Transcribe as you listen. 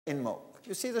in milk?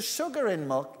 You see, the sugar in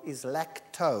milk is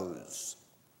lactose.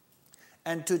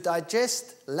 And to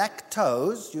digest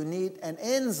lactose, you need an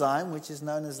enzyme which is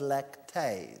known as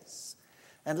lactase.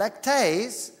 And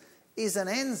lactase is an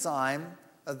enzyme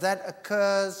that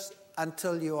occurs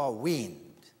until you are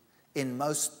weaned in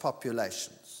most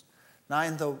populations. Now,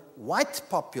 in the white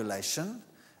population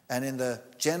and in the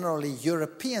generally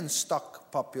European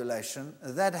stock population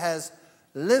that has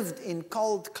lived in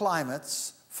cold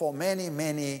climates for many,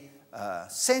 many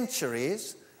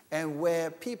centuries, and where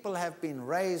people have been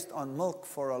raised on milk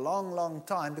for a long, long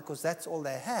time because that's all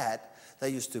they had. They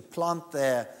used to plant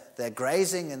their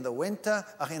grazing in the winter,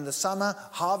 in the summer,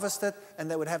 harvest it, and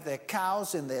they would have their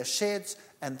cows in their sheds,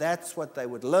 and that's what they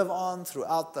would live on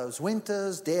throughout those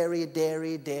winters. Dairy,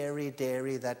 dairy, dairy,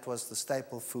 dairy. That was the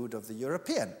staple food of the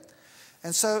European.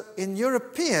 And so in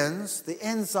Europeans, the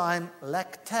enzyme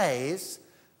lactase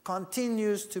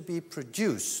continues to be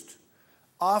produced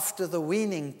after the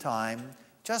weaning time,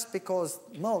 just because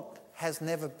milk has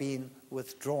never been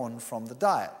withdrawn from the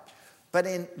diet. But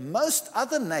in most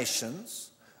other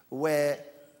nations where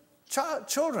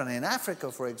children in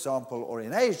Africa, for example, or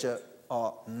in Asia,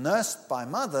 are nursed by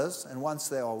mothers, and once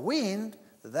they are weaned,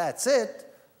 that's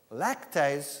it,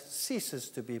 lactase ceases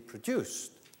to be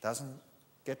produced. It doesn't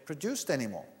get produced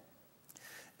anymore.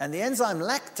 And the enzyme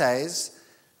lactase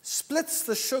splits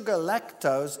the sugar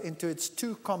lactose into its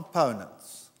two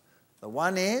components. The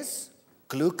one is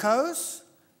glucose,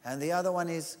 and the other one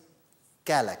is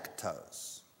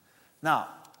galactose. Now,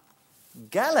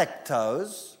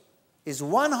 galactose is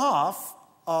one half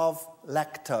of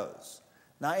lactose.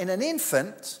 Now, in an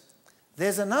infant,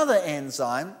 there's another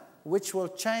enzyme which will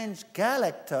change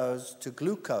galactose to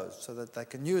glucose so that they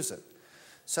can use it.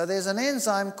 So there's an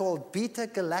enzyme called Beta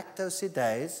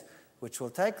Galactotase, which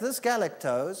will take this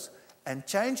galactose and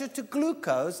change it to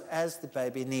glucose as the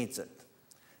baby needs it.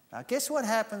 Now, guess what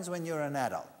happens when you're an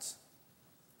adult?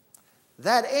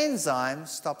 That enzyme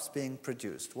stops being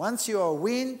produced. Once you are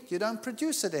weaned, you don't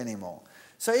produce it anymore.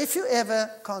 So if you ever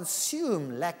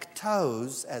consume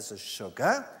lactose as a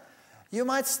sugar, you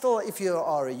might still, if you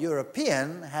are a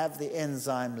European, have the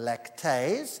enzyme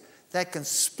lactase that can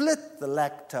split the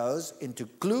lactose into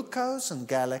glucose and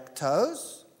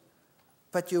galactose,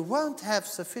 but you won't have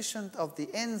sufficient of the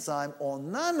enzyme or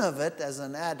none of it as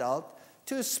an adult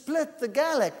to split the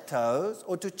galactose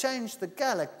or to change the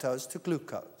galactose to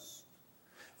glucose.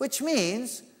 Which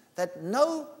means that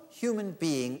no human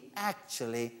being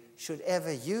actually should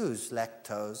ever use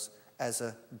lactose as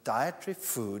a dietary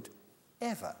food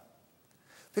ever.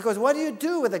 Because what do you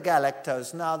do with the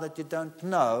galactose now that you don't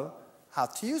know how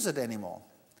to use it anymore?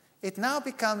 It now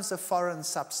becomes a foreign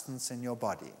substance in your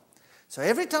body. So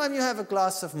every time you have a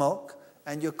glass of milk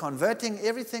and you're converting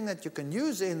everything that you can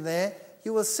use in there,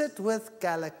 you will sit with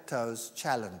galactose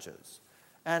challenges.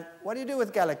 And what do you do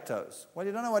with galactose? Well,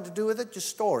 you don't know what to do with it, you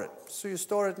store it. So you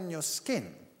store it in your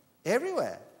skin,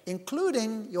 everywhere,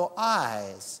 including your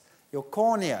eyes, your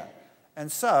cornea.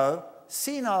 And so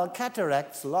senile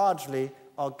cataracts largely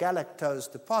are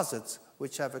galactose deposits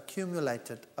which have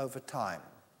accumulated over time.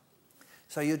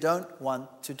 So you don't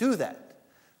want to do that.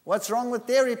 What's wrong with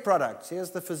dairy products?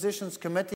 Here's the Physicians Committee